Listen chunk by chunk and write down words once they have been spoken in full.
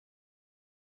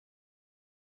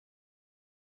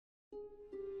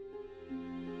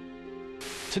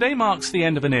Today marks the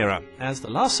end of an era, as the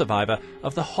last survivor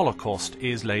of the Holocaust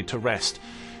is laid to rest.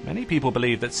 Many people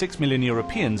believe that 6 million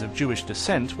Europeans of Jewish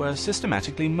descent were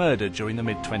systematically murdered during the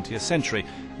mid-20th century,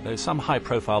 though some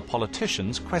high-profile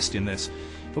politicians question this.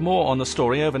 For more on the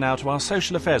story, over now to our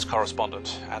social affairs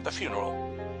correspondent at the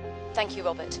funeral. Thank you,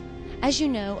 Robert. As you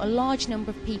know, a large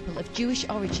number of people of Jewish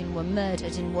origin were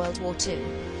murdered in World War II.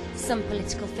 Some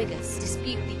political figures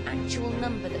dispute the actual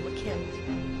number that were killed.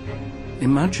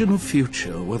 Imagine a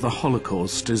future where the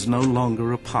Holocaust is no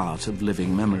longer a part of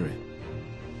living memory.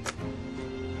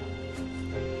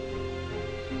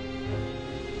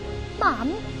 Mum,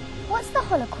 what's the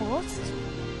Holocaust?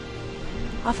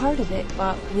 I've heard of it,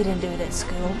 but we didn't do it at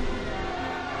school.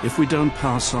 If we don't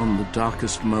pass on the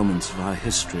darkest moments of our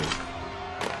history,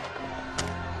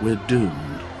 we're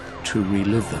doomed to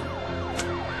relive them.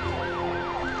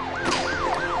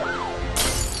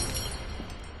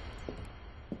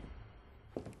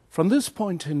 From this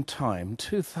point in time,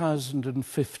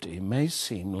 2050 may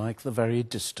seem like the very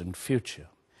distant future.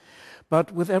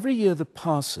 But with every year that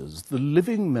passes, the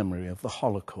living memory of the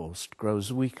Holocaust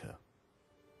grows weaker.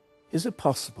 Is it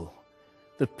possible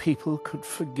that people could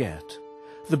forget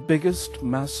the biggest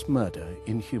mass murder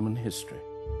in human history?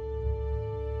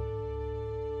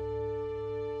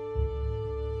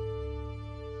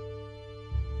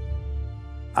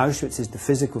 Auschwitz is the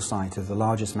physical site of the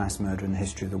largest mass murder in the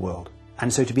history of the world.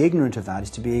 And so to be ignorant of that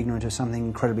is to be ignorant of something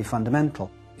incredibly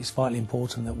fundamental. It's vitally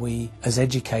important that we, as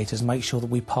educators, make sure that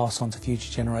we pass on to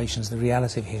future generations the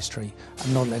reality of history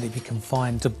and not let it be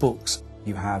confined to books.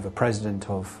 You have a president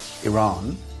of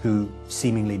Iran who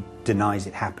seemingly denies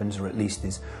it happens, or at least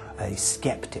is a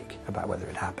skeptic about whether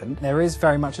it happened. There is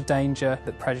very much a danger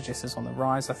that prejudice is on the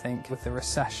rise, I think. With the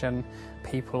recession,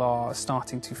 people are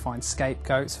starting to find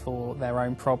scapegoats for their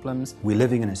own problems. We're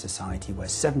living in a society where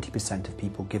 70% of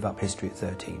people give up history at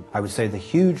 13. I would say the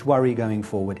huge worry going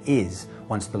forward is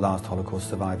once the last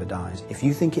Holocaust survivor dies. If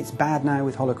you think it's bad now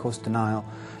with Holocaust denial,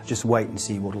 just wait and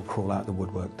see what will crawl out the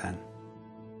woodwork then.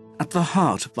 At the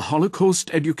heart of the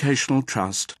Holocaust Educational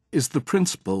Trust is the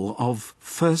principle of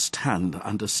first-hand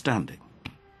understanding.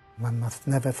 One must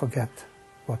never forget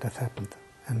what has happened,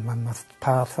 and one must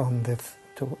pass on this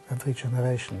to every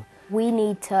generation. We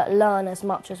need to learn as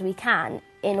much as we can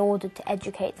in order to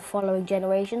educate the following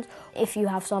generations. If you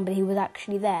have somebody who was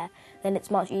actually there, then it's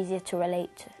much easier to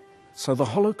relate to. So the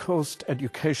Holocaust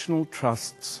Educational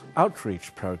Trust's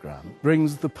outreach program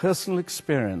brings the personal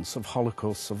experience of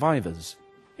Holocaust survivors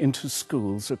into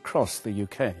schools across the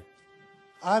UK.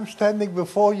 I'm standing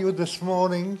before you this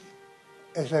morning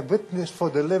as a witness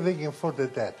for the living and for the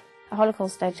dead. The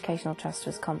Holocaust Educational Trust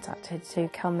was contacted to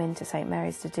come into St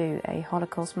Mary's to do a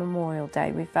Holocaust Memorial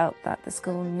Day. We felt that the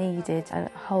school needed a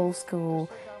whole school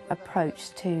approach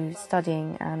to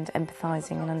studying and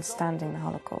empathising and understanding the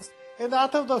Holocaust. And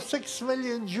out of those 6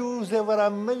 million Jews, there were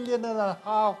 1.5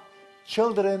 million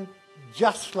children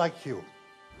just like you.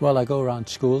 Well, I go around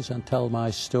schools and tell my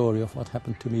story of what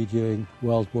happened to me during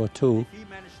World War II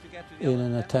in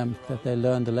an attempt that they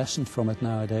learn the lesson from it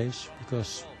nowadays,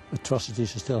 because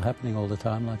atrocities are still happening all the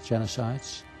time, like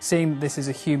genocides. Seeing this is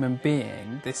a human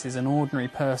being, this is an ordinary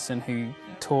person who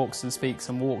talks and speaks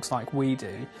and walks like we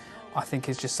do, I think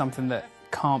is just something that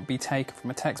can't be taken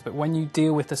from a textbook. When you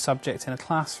deal with the subject in a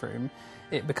classroom,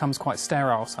 it becomes quite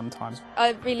sterile sometimes.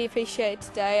 I really appreciate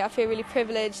today. I feel really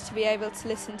privileged to be able to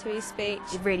listen to his speech.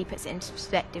 It really puts it into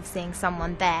perspective, seeing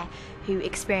someone there who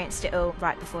experienced it all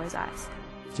right before his eyes.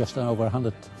 Just over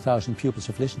 100,000 pupils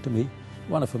have listened to me.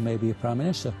 One of them may be a Prime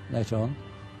Minister later on.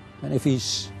 And if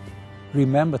he's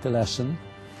remembered the lesson,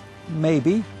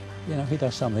 maybe, he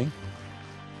does something.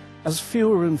 As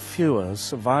fewer and fewer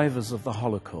survivors of the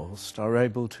Holocaust are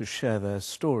able to share their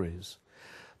stories,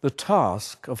 the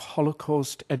task of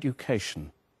Holocaust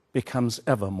education becomes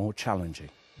ever more challenging.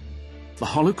 The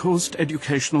Holocaust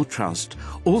Educational Trust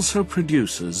also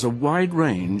produces a wide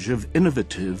range of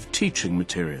innovative teaching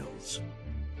materials.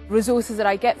 Resources that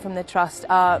I get from the Trust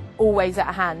are always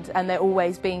at hand, and they're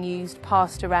always being used,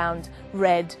 passed around,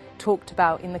 read, talked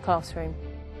about in the classroom.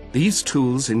 These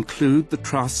tools include the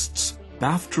Trust's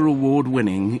BAFTA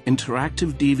award-winning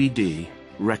interactive DVD,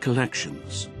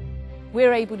 Recollections.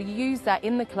 We're able to use that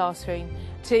in the classroom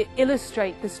to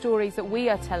illustrate the stories that we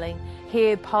are telling,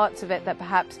 hear parts of it that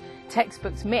perhaps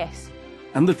textbooks miss.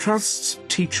 And the Trust's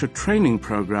teacher training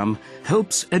program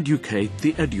helps educate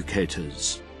the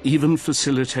educators, even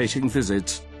facilitating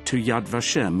visits to Yad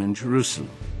Vashem in Jerusalem.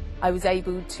 I was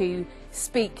able to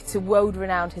speak to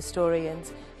world-renowned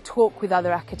historians, talk with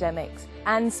other academics,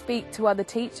 and speak to other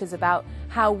teachers about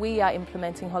how we are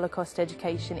implementing Holocaust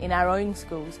education in our own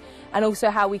schools, and also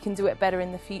how we can do it better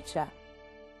in the future.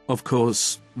 Of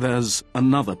course, there's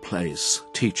another place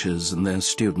teachers and their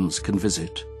students can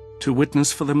visit to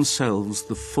witness for themselves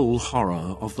the full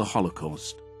horror of the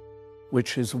Holocaust,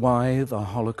 which is why the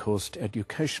Holocaust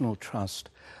Educational Trust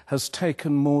has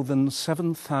taken more than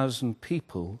 7,000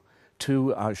 people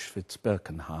to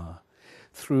Auschwitz-Birkenau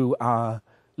through our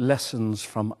Lessons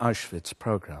from Auschwitz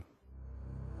program.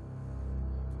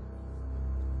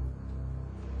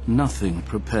 Nothing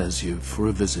prepares you for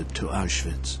a visit to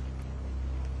Auschwitz.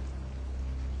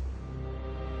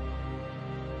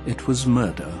 It was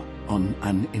murder on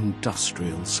an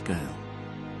industrial scale.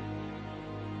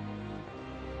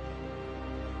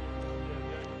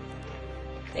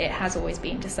 It has always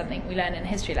been just something we learn in a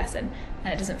history lesson,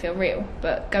 and it doesn't feel real,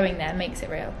 but going there makes it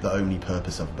real. The only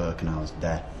purpose of Birkenau is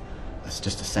death. It's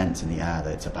just a sense in the air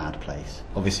that it's a bad place.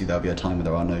 Obviously there'll be a time when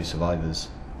there are no survivors.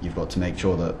 You've got to make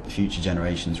sure that future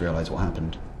generations realise what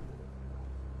happened.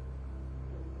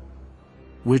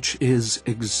 Which is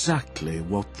exactly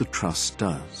what the Trust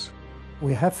does.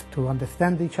 We have to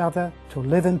understand each other, to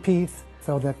live in peace,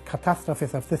 so that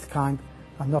catastrophes of this kind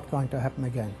are not going to happen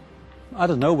again. I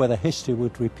don't know whether history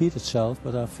would repeat itself,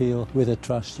 but I feel with a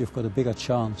trust you've got a bigger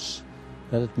chance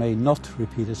that it may not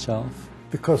repeat itself.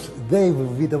 Because they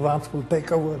will be the ones who will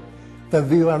take over, that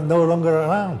we are no longer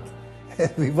around.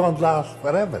 We won't last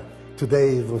forever.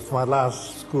 Today was my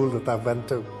last school that I went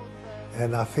to,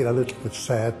 and I feel a little bit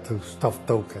sad to stop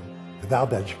talking. Without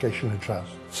the Educational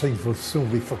Trust, things will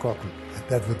soon be forgotten. And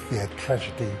that would be a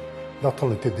tragedy, not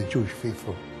only to the Jewish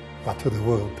people, but to the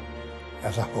world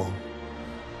as a whole.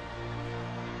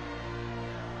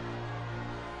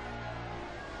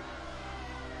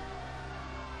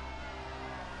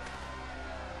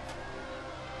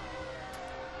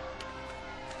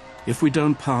 If we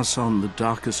don't pass on the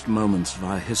darkest moments of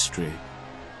our history,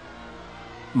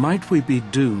 might we be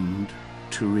doomed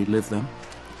to relive them?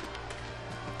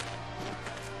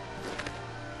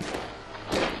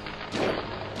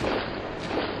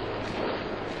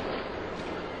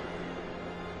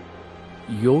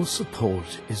 Your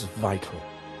support is vital.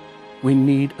 We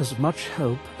need as much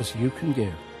help as you can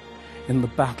give in the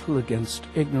battle against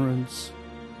ignorance,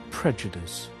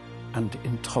 prejudice, and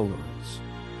intolerance.